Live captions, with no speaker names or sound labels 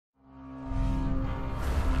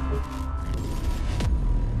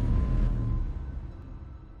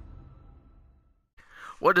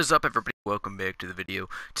What is up, everybody? Welcome back to the video.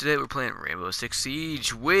 Today we're playing Rainbow Six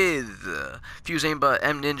Siege with Fuse Aimbot,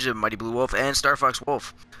 M Ninja, Mighty Blue Wolf, and Star Fox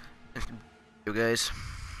Wolf. You guys,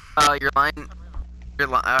 alright,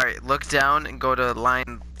 look down and go to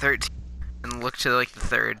line 13 and look to like the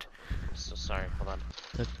third. So sorry, hold on.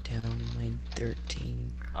 Look down line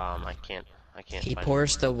 13. I can't. He find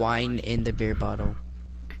pours the wine in the beer bottle.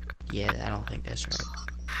 Yeah, I don't think that's right.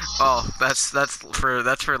 Oh, that's for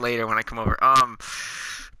later when I come over. Oh,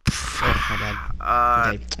 my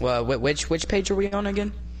bad. Okay. Well, which page are we on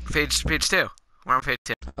again? Page 2. We're on page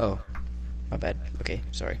 2. Oh, my bad. Okay,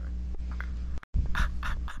 sorry.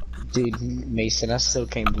 Dude, Mason, I still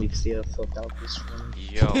can't believe Theo flipped out this one.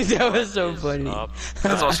 Yo, That was so funny.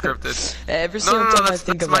 That's all scripted. Every single time I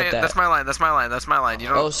think about that. That's my line. You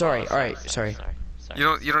don't. Oh, sorry. All right, sorry.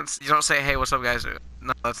 You don't say, hey, what's up, guys?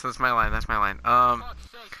 No, that's my line.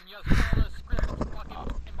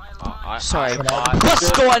 Sorry.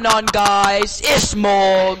 What's going on, guys? It's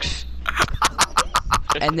Morgs.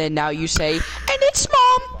 And then now you say, and it's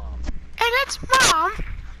Mom.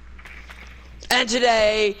 And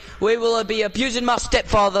today we will be abusing my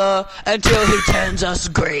stepfather until he turns us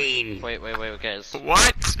green. Wait, guys.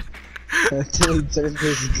 What? Until he turns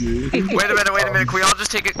his green. Wait a minute. Can we all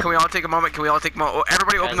just take it? Can we all take a moment? Oh,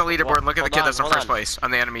 everybody open the leaderboard and look at the kid that's in first place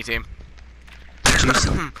on the enemy team.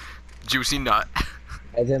 Juicy nut.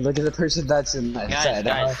 And then look at the person that's in that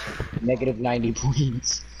Guys, set. Negative 90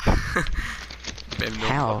 points.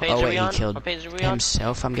 How? What page Oh are wait, we he on? killed What page are we on?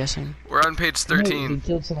 himself, I'm guessing. We're on page No, he 13.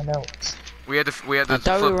 killed someone else. We had to I flip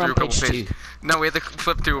thought we were through on a couple page pages. 2. No, we had to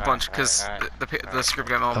flip through a bunch Alright, because alright. the script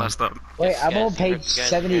got all messed up. Wait, I'm Guys, on page you guys,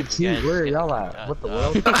 72. you guys, Where are you y'all guys, at? What the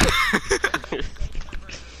world?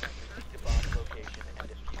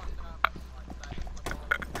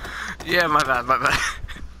 Yeah, my bad.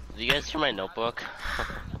 Do you guys hear my notebook?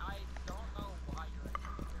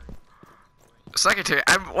 Secretary,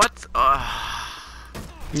 what?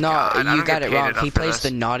 No, God, I you don't got get it paid wrong. enough He for plays this.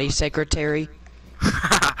 the naughty secretary.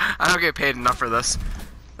 I don't get paid enough for this.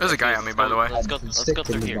 There's a guy on me, by the way. Let's go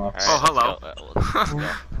through here. Alright, Oh, hello. Let's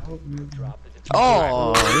go.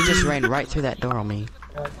 Oh, he just ran right through that door on me.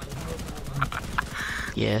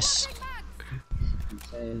 Yes.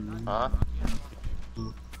 Huh?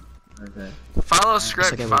 Okay. Follow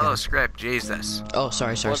script. okay, we Follow got it. script. Jesus. Oh,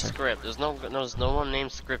 sorry. What script? There's no one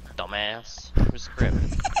named Script, dumbass. Who's Script?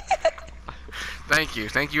 Thank you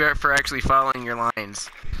for actually following your lines.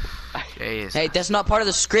 Jeez. Hey, that's not part of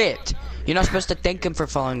the script. You're not supposed to thank him for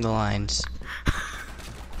following the lines.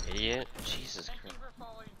 Idiot. Jesus Christ.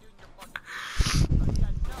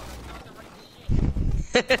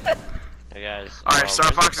 Hey guys. All right, where's Star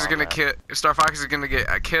the Fox is bomb gonna at? kill. Star Fox is gonna get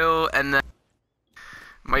a kill, and then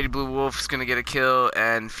Mighty Blue Wolf is gonna get a kill,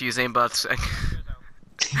 and Fuse Aimbot's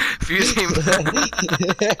Fuse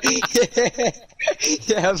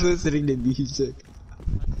Yeah, I'm listening to music.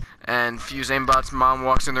 And Fuse Aimbot's mom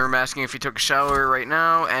walks in the room asking if he took a shower right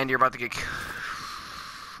now, and you're about to get.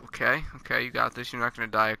 Okay, you got this. You're not gonna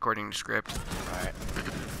die according to script. Alright.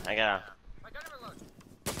 I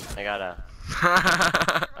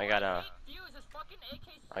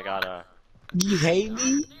gotta. You hate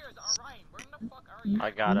me?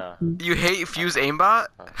 You hate Fuse Aimbot?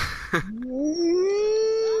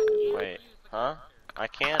 Wait. Huh? I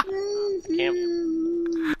can't.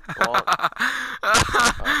 Well,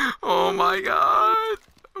 Oh my god.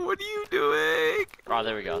 What are you doing? oh,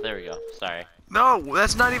 there we go. Sorry. No,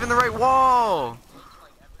 that's not even the right wall.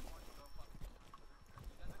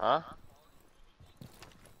 Huh?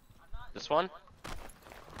 This one?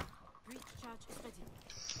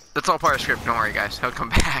 That's all part of script. Don't worry, guys. He'll come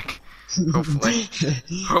back. Hopefully.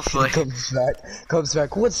 Hopefully. Comes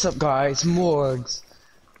back. What's up, guys? Morgs.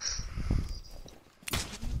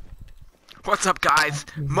 What's up, guys?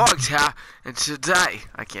 Mugs here, and today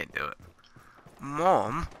I can't do it.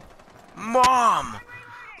 Mom,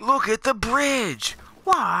 look at the bridge.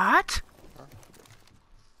 What?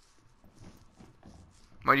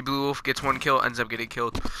 Mighty Blue Wolf gets one kill, ends up getting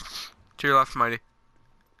killed. To your left, Mighty.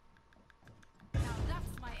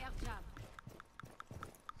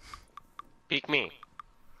 Peek me.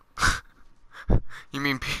 You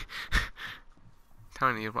mean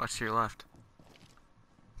telling you to watch to your left.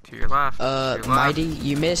 To your left. to your left. Mighty,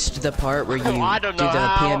 you missed the part where you do I the don't know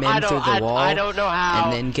how. PMN through the wall. I don't know how.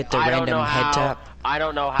 And then get the I don't random know head how. tap. I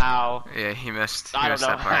don't know how. Yeah, he missed. I He don't missed know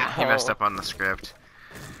that part. He messed how. up on the script.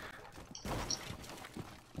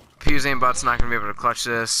 Fuse Aimbot's not gonna be able to clutch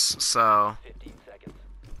this, so.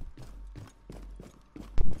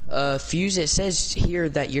 Fuse, it says here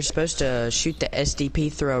that you're supposed to shoot the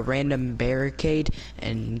SDP through a random barricade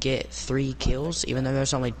and get 3 kills, even though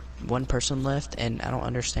there's only 1 person left, and I don't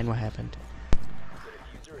understand what happened.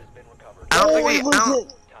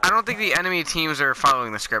 I don't think the enemy teams are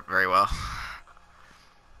following the script very well.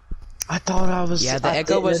 I thought I was. Yeah, the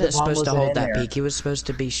Echo wasn't supposed to hold that peak. He was supposed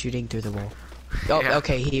to be shooting through the wall. Oh, Yeah.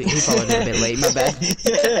 okay, he followed it a bit late, my bad.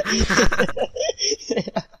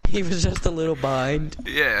 He was just a little behind.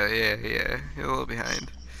 Yeah. You're a little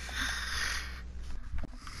behind.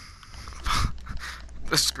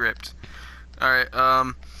 The script. Alright,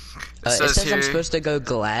 It says here... I'm supposed to go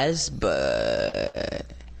glass, but...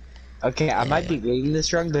 Okay, I might be reading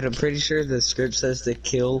this wrong, but I'm pretty sure the script says to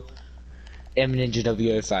kill M Ninja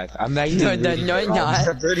W05. I'm not even No, reading no, it wrong. not.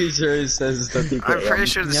 I'm pretty sure it says to kill I'm pretty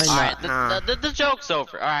sure this is... No, Alright, the joke's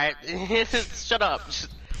over. Alright, shut up.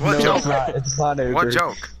 What No, joke? it's not over. What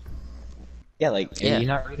joke? Yeah, like, Yeah. you're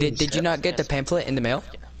not reading Did you not get the pamphlet in the mail?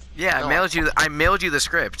 Yeah, No. I mailed you the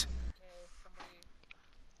script.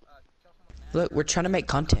 Look, we're trying to make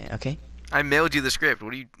content, okay? I mailed you the script.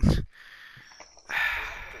 What do you...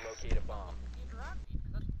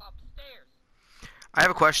 I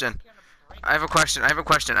have a question.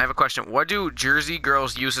 What do Jersey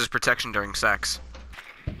girls use as protection during sex?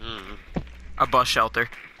 A bus shelter.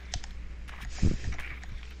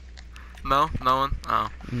 No? No one? Oh.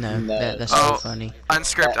 No, No. that's Oh. so funny.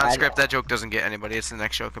 Unscript, that joke doesn't get anybody. It's the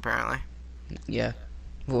next joke, apparently. Yeah.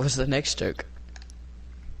 What was the next joke?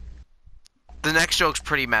 The next joke's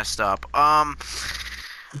pretty messed up.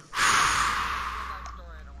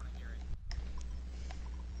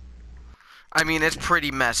 I mean, it's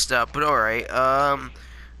pretty messed up, but alright.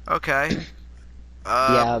 Okay.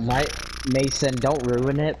 Yeah, Mason, don't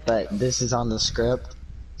ruin it, but this is on the script.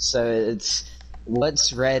 So it's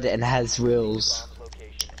what's red and has wheels.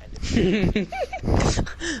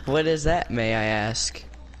 What is that, may I ask?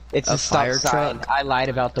 It's A a stop fire sign. truck? I lied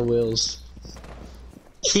about the wheels.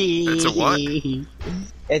 It's a what?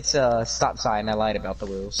 It's a stop sign. I lied about the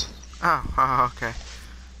wheels. Oh, okay.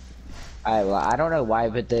 I don't know why,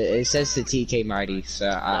 but it says to TK Mighty, so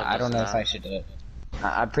I don't know if does I not. should do it.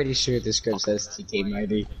 I'm pretty sure the script says TK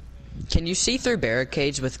Mighty. Can you see through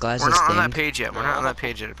barricades with glasses We're not on that thinned? page yet. We're not on that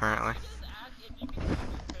page yet, apparently.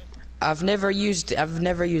 I've never used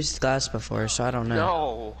glass before, so I don't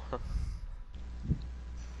know. No.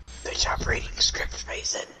 Good job reading the script,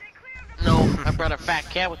 Mason. No, I brought a fat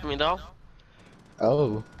cat with me though.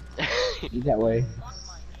 Oh, you that way.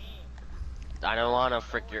 I don't wanna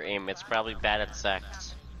frick your aim. It's probably bad at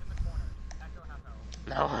sex.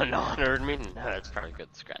 No one heard me. No, it's probably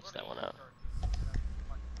good to scratch that one out.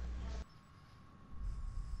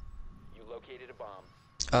 You located a bomb.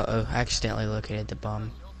 Uh-oh, I accidentally located the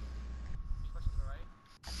bomb.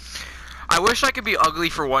 I wish I could be ugly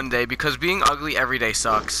for one day, because being ugly every day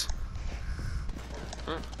sucks.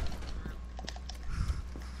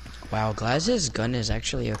 Wow, Glaz's gun is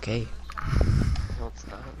actually okay. No, it's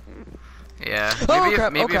not. Yeah. Oh, Maybe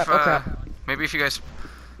crap, oh, crap. maybe if you guys...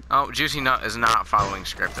 Oh, Juicy Nut is not following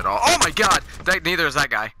script at all. Oh my god! Neither is that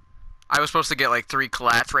guy. I was supposed to get like 3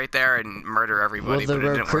 collats right there and murder everybody, Well, the but it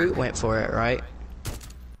didn't recruit work. went for it, right?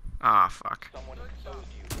 Ah, fuck. Someone exposed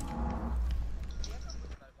you.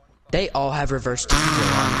 They all have reverse team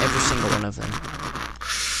on, every single one of them.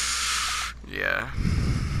 Yeah.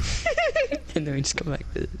 And then we just come back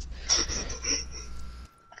to this.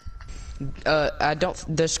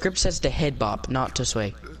 The script says to head bop, not to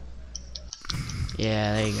sway.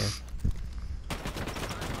 Yeah, there you go.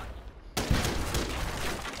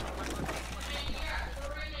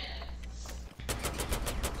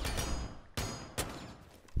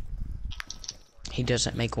 He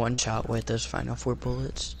doesn't make one shot with those final 4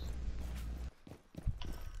 bullets.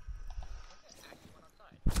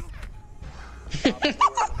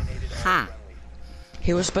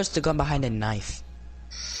 He was supposed to go behind a knife.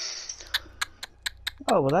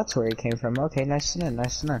 Oh, well, that's where he came from. Okay, nice to know,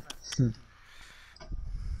 nice to know.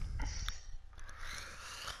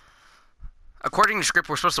 According to script,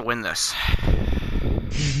 we're supposed to win this.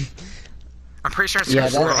 I'm pretty sure it's Yeah,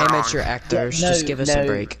 script's We're wrong. amateur actors, just give us a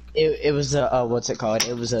break. It was a, what's it called?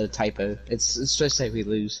 It was a typo. It's supposed to say we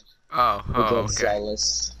lose. Oh, Against okay.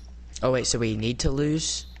 Zealous. Oh wait, so we need to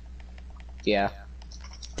lose? Yeah,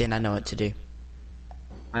 Then I know what to do.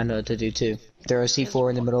 I know what to do too. Throw a C4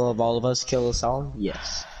 in the middle of all of us, kill us all?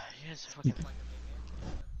 Yes. Yes, fucking.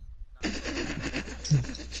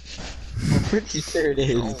 I'm pretty sure it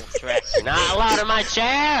is. Oh, Drax, you're not allowed in my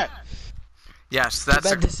chair. Yes, Too that's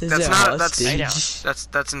bad this is that's a not hostage.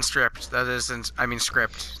 that's in script. That is in, I mean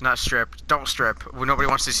script, not strip. Don't strip. Nobody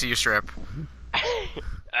wants to see you strip.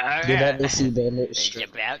 You never see bandits It's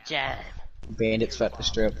strip. about time. Bandits about to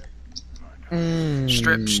strip.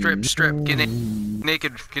 Strip, strip, strip. Get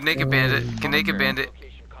naked, bandit. Get naked, bandit.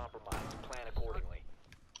 Location compromised. Plan accordingly.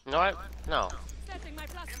 You know what? No.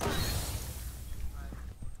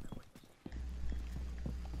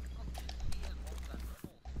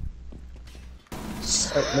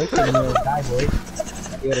 Start making you gonna die, boy.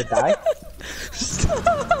 You gonna die?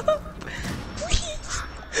 Stop!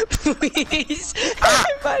 Please!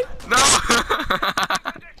 No!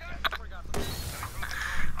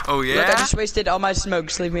 Oh yeah? Look, I just wasted all my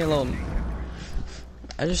smokes. Leave me alone.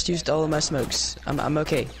 I just used all of my smokes. I'm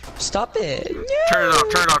okay. Stop it! No! Turn it off,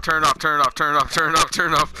 turn it off, turn it off, turn it off, turn it off, turn it off,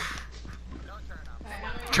 turn it off.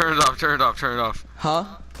 Turn it off, turn it off, turn it off. Huh?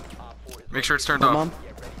 Make sure it's turned What, off. Mom?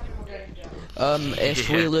 If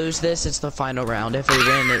we Yeah. lose this, it's the final round. If we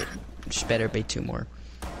win, it just better be 2 more.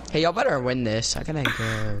 Hey, y'all better win this. I gotta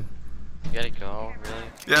go. You gotta go, really?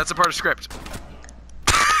 Yeah, that's a part of script.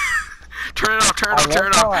 Turn it off, turn it I off, turn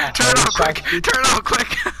it love off, how turn it I off quick, headshot turn it off quick.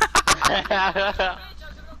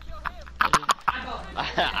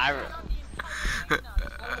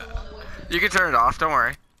 You can turn it off, don't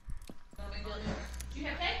worry.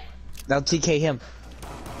 Now TK him.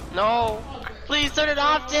 No! Please turn it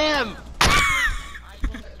off, Tim!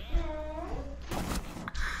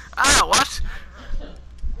 Ah, what?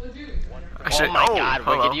 I should, Oh my god,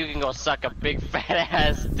 hello. Wicked, you can go suck a big fat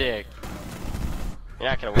ass dick. You're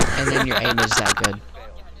not gonna win. And then your aim is that good.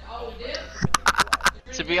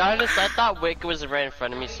 To be honest, I thought Wicked was right in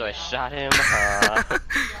front of me, so I shot him.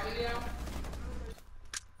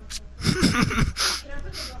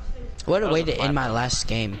 What a way was a to end flat my last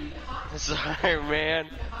game. Sorry, man.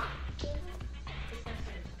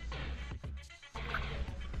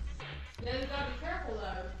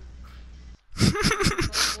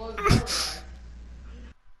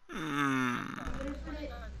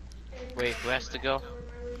 Wait, who has to go?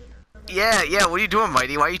 Yeah, yeah, what are you doing,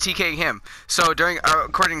 Mighty? Why are you TKing him? So, during,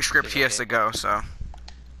 according to script, he has to go, so.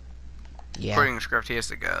 Yeah. According to script, he has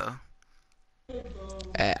to go.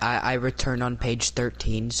 I return on page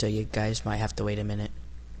 13, so you guys might have to wait a minute.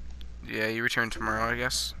 Yeah, you return tomorrow, I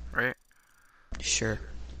guess, right? Sure.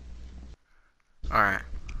 Alright.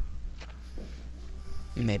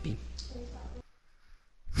 Maybe.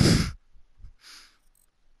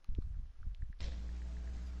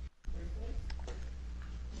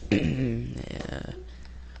 Yeah.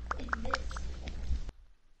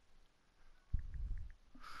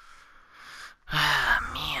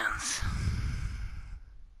 Ah, mans.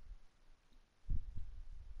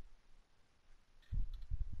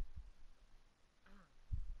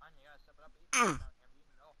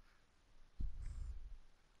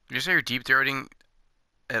 Did you say you're deep throating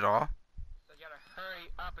at all? So you gotta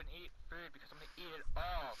hurry up and eat food because I'm gonna eat it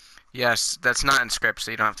all. Yes, that's not in script,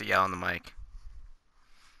 so you don't have to yell on the mic.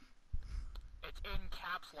 It's in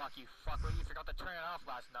caps lock, you fucker. You forgot to turn it off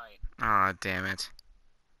last night. Aw, damn it.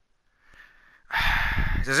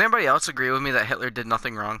 Does anybody else agree with me that Hitler did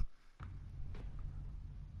nothing wrong?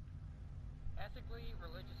 Ethically,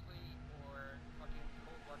 religiously, or fucking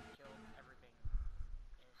cold blood killed everything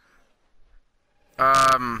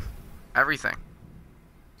instantly. Everything.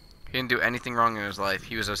 He didn't do anything wrong in his life.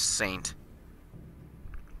 He was a saint.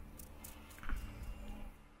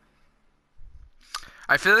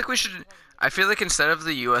 I feel like instead of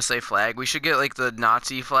the USA flag, we should get like the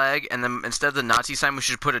Nazi flag, and then instead of the Nazi sign, we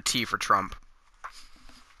should put a T for Trump.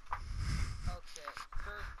 Okay,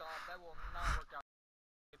 first off, that will not work out.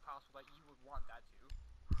 It's possible that you would want that to.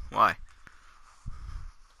 Why?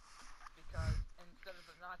 Because instead of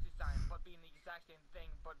the Nazi sign, but being the exact same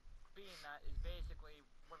thing, but being that is basically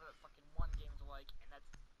what the fucking one game's like, and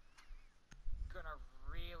that's gonna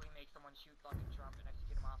really make someone shoot fucking Trump and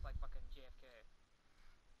execute him off like fucking JFK.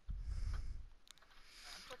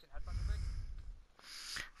 I'm switching headphones a bit.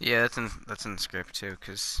 Yeah, that's in script too,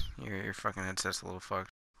 cause your fucking headset's a little fucked.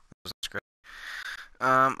 It was in script.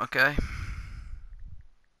 Okay.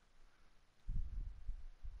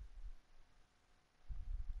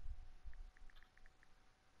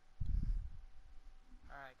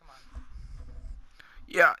 Alright, come on.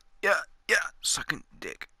 Yeah, sucking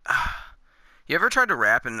dick. You ever tried to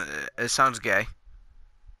rap and it sounds gay?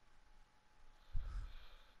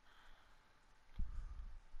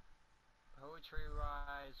 Poetry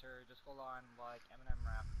wise, or just full on like Eminem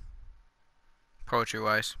rap? Poetry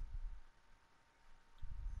wise.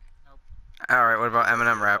 Nope. Alright, what about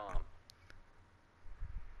Eminem rap?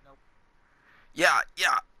 Nope. Yeah,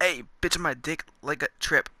 hey, bitch on my dick like a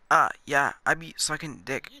trip. Yeah, I be sucking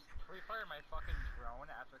dick. Did you just pre-fire my fucking drone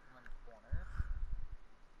after I come in the corner?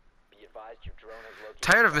 Be advised advised your drone has located.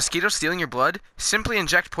 Tired of mosquitoes stealing your blood? Simply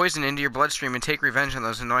inject poison into your bloodstream and take revenge on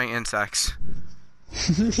those annoying insects.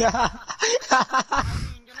 I mean, you know, you're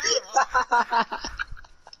already doing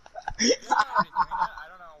that. I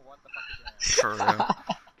don't know what the fuck you're doing. For real.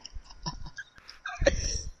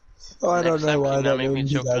 Oh, I don't Next know time, why can you that not make me made me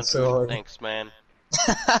choke on that so food? hard. Thanks, man.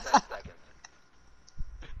 10 seconds.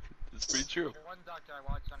 It's pretty true. The one doctor I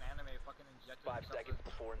watched on anime fucking injected 5 himself seconds with,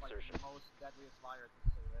 before like, insertion. the most deadliest virus to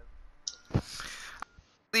live.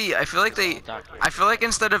 I feel like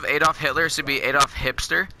instead of Adolf Hitler, it should be Adolf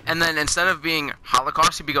Hipster, and then instead of being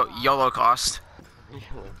Holocaust, it'd be go Yolocaust.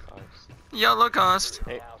 Yolocaust.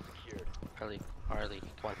 Hey, Now secured. Harley,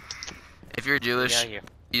 come on. If you're Get Jewish, out of here.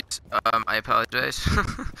 I apologize.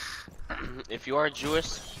 If you are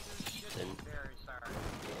Jewish, then Very sorry.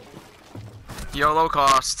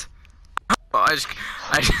 Yolocaust. Oh,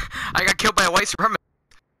 I got killed by a white supremacist.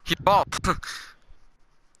 He's bald.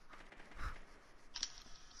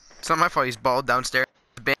 It's not my fault. He's bald downstairs.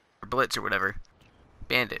 Bandit or Blitz or whatever.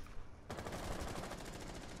 Bandit.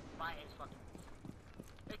 My ace fucking.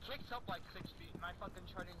 It kicks up like 6 feet, and I fucking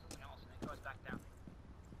try doing something else, and it goes back down.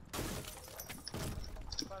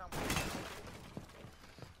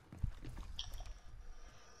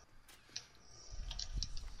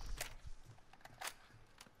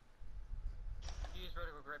 But you use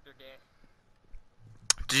vertical grip, you're gay.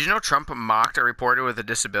 Did you know Trump mocked a reporter with a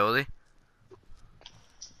disability?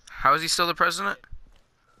 How is he still the president?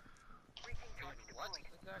 What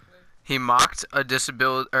exactly? He mocked a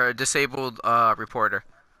disabled reporter.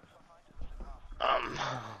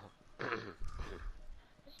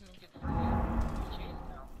 This means it's cheese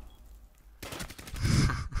now.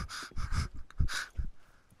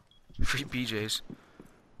 Free BJ's.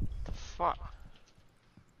 the fuck?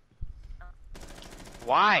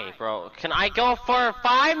 Why, bro? Can I go for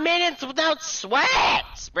 5 minutes without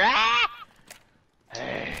sweats, bruh?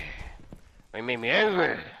 Hey, they made me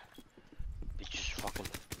angry. Bitches, fucking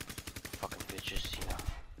bitches, you know,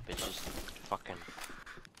 bitches, fucking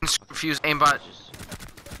Fuse aimbot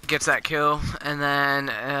bitches. gets that kill, and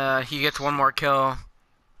then he gets one more kill,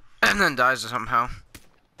 and then dies somehow.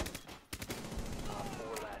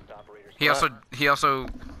 He also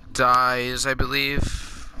dies, I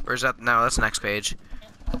believe. Or is that no? That's the next page.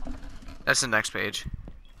 That's the next page.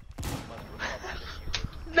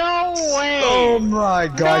 No way! Oh my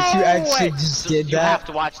gosh, you No actually way! just did You have that?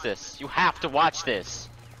 to watch this. You have to watch this.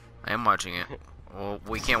 I am watching it. Well,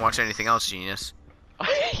 we can't watch anything else, genius.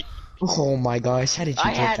 Oh my gosh, how did you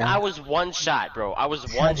get that? I was one shot, bro. I was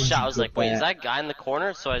How one did shot. you I was get like, wait, is that? that guy in the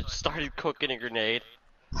corner? So I started cooking a grenade.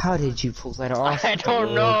 How did you pull that off? I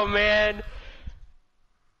don't know, man.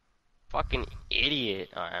 Fucking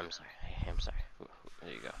idiot. Oh, I'm sorry. I'm sorry.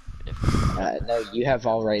 There you go. No, you have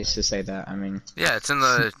all rights to say that. I mean, Yeah, it's in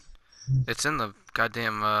the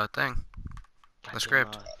goddamn thing. The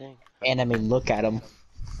script. Thing. and I mean, look at him.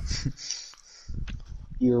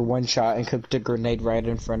 You were one shot and cooked a grenade right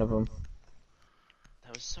in front of him.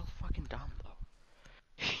 That was so fucking dumb, though.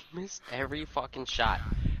 He missed every fucking shot.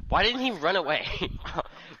 Why didn't he run away?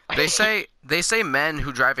 They say men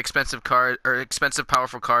who drive expensive cars or expensive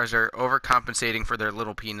powerful cars are overcompensating for their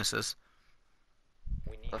little penises.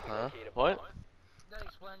 We need to locate a What? bomb. That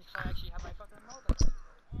explains why I actually have my fucking remote up.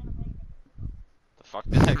 The fuck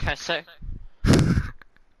did that guy say?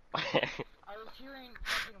 I was hearing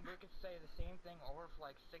fucking Lucas say the same thing over for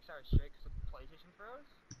like 6 hours straight because the PlayStation froze.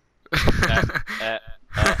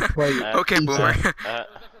 Wait, Okay, boomer. It was like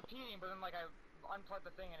repeating, but then like I unplugged the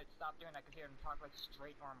thing and it stopped doing. I could hear him talk like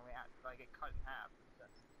straight normally, like it cut in half.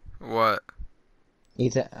 What?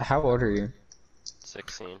 Ethan, how old are you?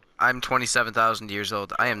 16. I'm 27,000 years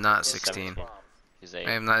old. I am not 16. Bomb. He's 8.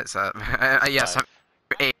 I am not. Yes, I'm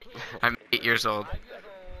 8. I'm 8 years old.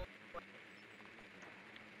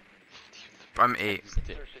 I'm 8.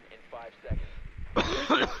 Insertion in 5 seconds.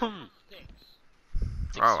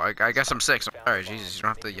 Oh, I guess I'm 6. I'm sorry, Jesus. You don't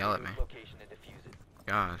have to yell at me. Location and defuse it.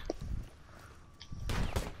 God.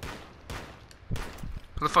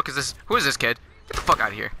 Who the fuck is this? Who is this kid? Get the fuck out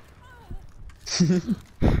of here.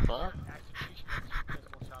 Huh?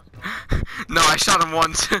 No, I shot him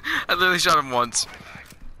once. I literally shot him once.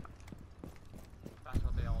 That's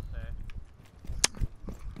what they all say.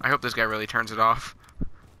 I hope this guy really turns it off.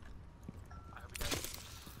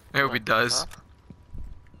 I hope he does.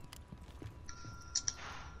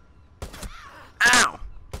 Ow!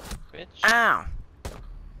 Bitch. Ow!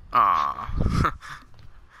 Aw.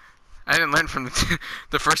 I didn't learn from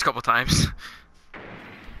the first couple times.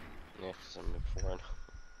 Yeah, 'cause I'm a foreign.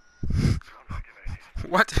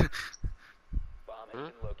 What? Bomb has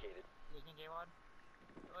been located. Listening, Gaylord?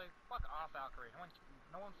 Like, fuck off, Valkyrie.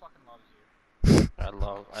 No one fucking loves you. I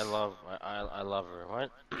love her. What?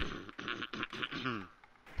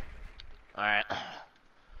 Alright.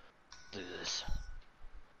 Do this.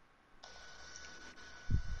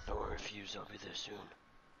 Don't worry, Fuse, I'll be there soon.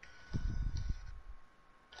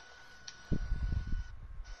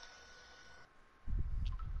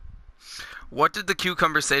 What did the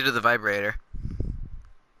cucumber say to the vibrator?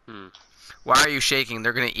 Why are you shaking?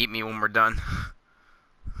 They're gonna eat me when we're done.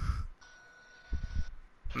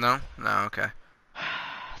 No? No, okay.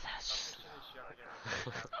 That's...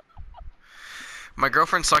 My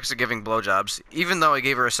girlfriend sucks at giving blowjobs. Even though I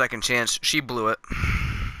gave her a second chance, she blew it.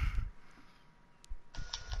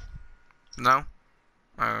 No?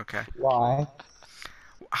 Oh, okay. Why?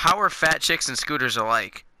 How are fat chicks and scooters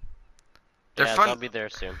alike? They're yeah, fun. I'll be there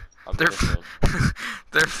soon. I'll be They're there soon.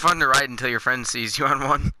 they're fun to ride until your friend sees you on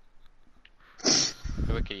one.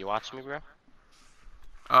 Hey, wait, can you watch me, bro?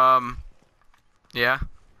 Yeah.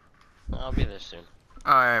 I'll be there soon.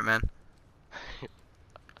 Alright, man.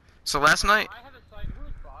 So last night... I have a site.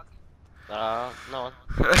 Who's fuck? No one.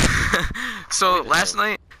 so last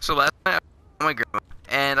night I was with my grandma,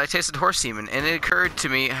 and I tasted horse semen, and it occurred to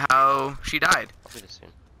me how she died. I'll be there soon.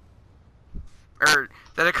 Or,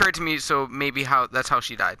 that occurred to me, so maybe that's how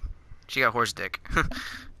she died. She got horse dick.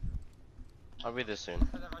 I'll be there soon.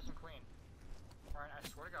 That's a Russian queen. Alright, I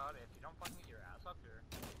swear to God, if you don't fucking get your ass up here.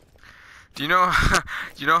 Do you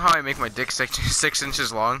know how I make my dick 6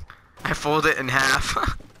 inches long? I fold it in half.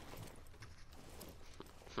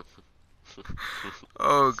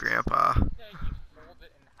 Oh, Grandpa. Yeah, you fold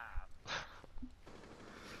it in half.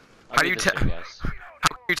 I'll How be do you there tell? soon, guys.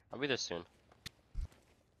 I'll be there soon.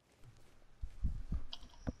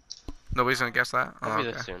 Nobody's gonna guess that? I'll Oh, be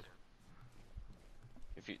there okay. soon.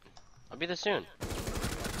 I'll be there soon.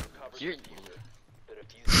 You're...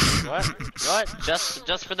 What? What?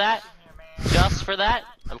 Just for that? Just for that?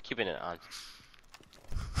 I'm keeping it on.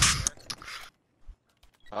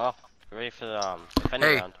 Oh, you ready for the defending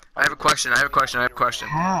Hey, round? I have a question.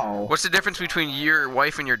 How? What's the difference between your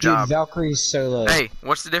wife and your Dude, job? Valkyrie's solo. Hey,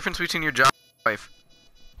 what's the difference between your job and your wife?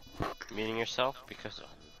 Meeting yourself because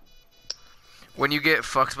When you get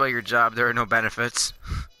fucked by your job, there are no benefits.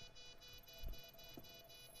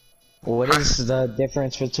 What is the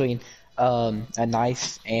difference between a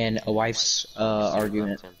knife and a wife's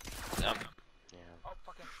argument? Yeah. Oh,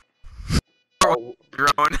 fucking. Your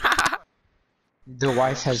own. The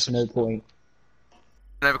wife has no point.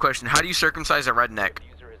 I have a question. How do you circumcise a redneck?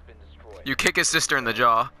 User has been destroyed. You kick his sister in the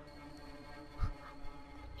jaw.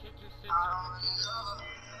 Kick your sister.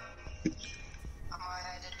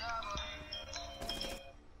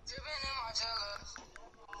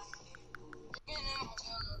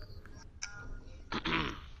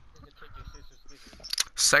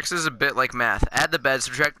 Sex is a bit like math. Add the bed,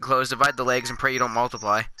 subtract the clothes, divide the legs, and pray you don't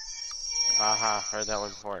multiply. Haha, heard that one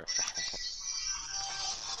before.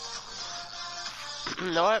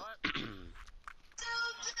 You know what?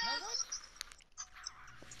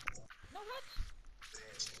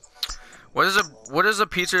 What is a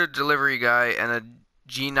pizza delivery guy and a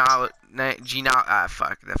Gina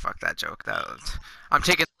fuck that joke. That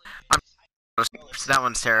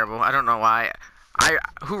one's terrible. I don't know why.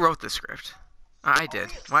 Who wrote this script? I did.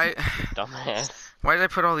 Why Dumbass. why did I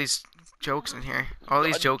put all these jokes in here? All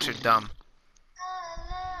these jokes are dumb.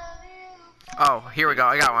 Oh, here we go.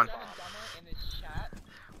 I got one. In this chat.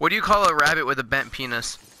 What do you call a rabbit with a bent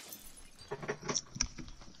penis?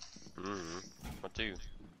 What do you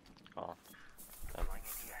call?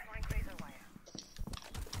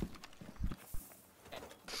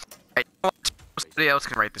 Somebody else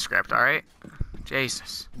can write the script, alright?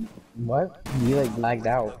 Jesus. What? You like lagged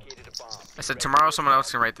out. Located a bomb. I said tomorrow someone else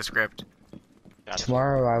can write the script. Gotcha.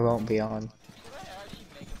 Tomorrow I won't be on. Should I actually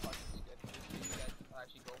make a fucking script just so you guys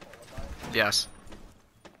actually go forward about it? Yes.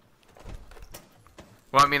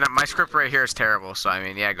 Well, I mean, my script right here is terrible, so I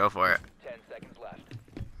mean, yeah, go for it. 10 seconds left.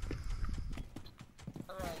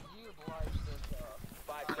 Alright, you oblige this,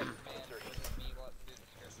 5 seconds man to insertion. versus me what to do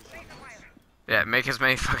the script. Yeah, make as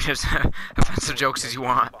many fucking offensive jokes as you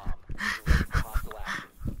want. Bomb. You're ready for hostile action.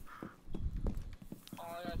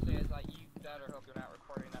 All I gotta say is that you better hope you're not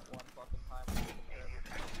recording that one fucking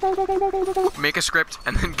time. Make a script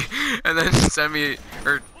and then send me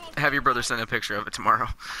or have your brother send a picture of it tomorrow.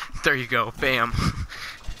 There you go. Bam.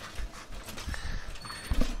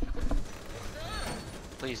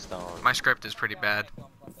 Please don't. My script is pretty bad.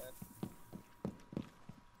 Alright,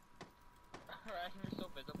 you're so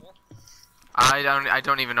visible. I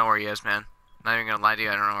don't even know where he is, man. Not even gonna lie to you,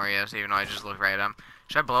 I don't know where he is, even though I just looked right at him.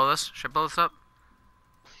 Should I blow this? Should I blow this up?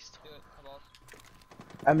 Please Do it, come on.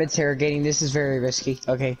 I'm interrogating. This is very risky.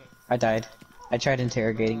 Okay, I died. I tried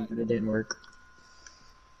interrogating, but it didn't work.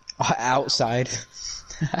 Outside.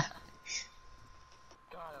 God,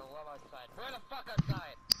 I love outside. Where the fuck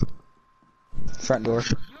outside? Front door. You've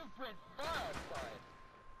been far outside.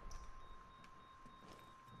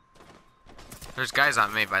 There's guys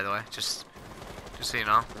on me, by the way. Just so you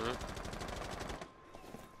know. We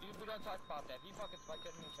don't talk about that. If you fucking spike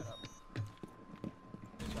it, shut up.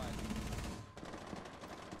 Good try.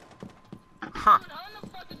 Huh. Dude, how the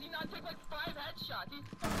fuck does he not take like 5 headshots? He's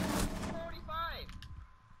fucking 45.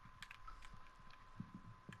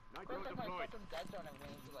 Of course, like my fucking dead zone and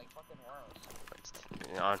range is like fucking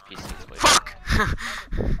worse. On PC, please. Fuck!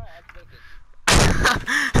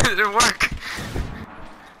 It didn't work.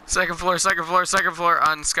 Second floor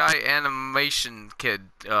on Sky Animation Kid.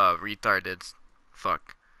 Retarded.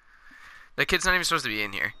 Fuck. That kid's not even supposed to be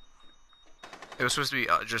in here. It was supposed to be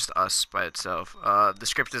just us by itself. The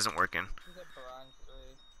script isn't working. He's at bronze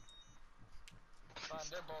 3.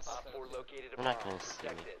 They're both Op outside. 4 located a I'm not bomb. gonna see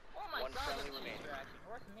Protect me. it. Oh my One god, friendly that's remaining. distraction.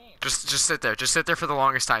 Where's me? Just sit there. Just sit there for the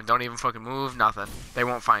longest time. Don't even fucking move. Nothing. They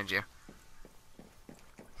won't find you.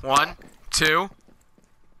 1, 2.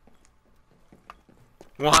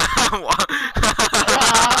 1.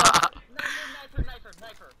 Knifer.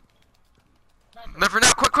 Knifer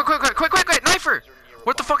now! Quick! Knifer!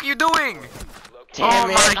 What the fuck are you doing? Damn Oh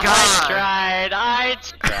it, my God. I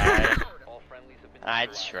tried. All friendlies have been I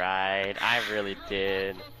destroyed. tried. I really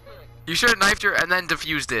did. You should have knifed her and then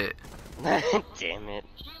defused it. Damn it.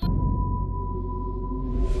 She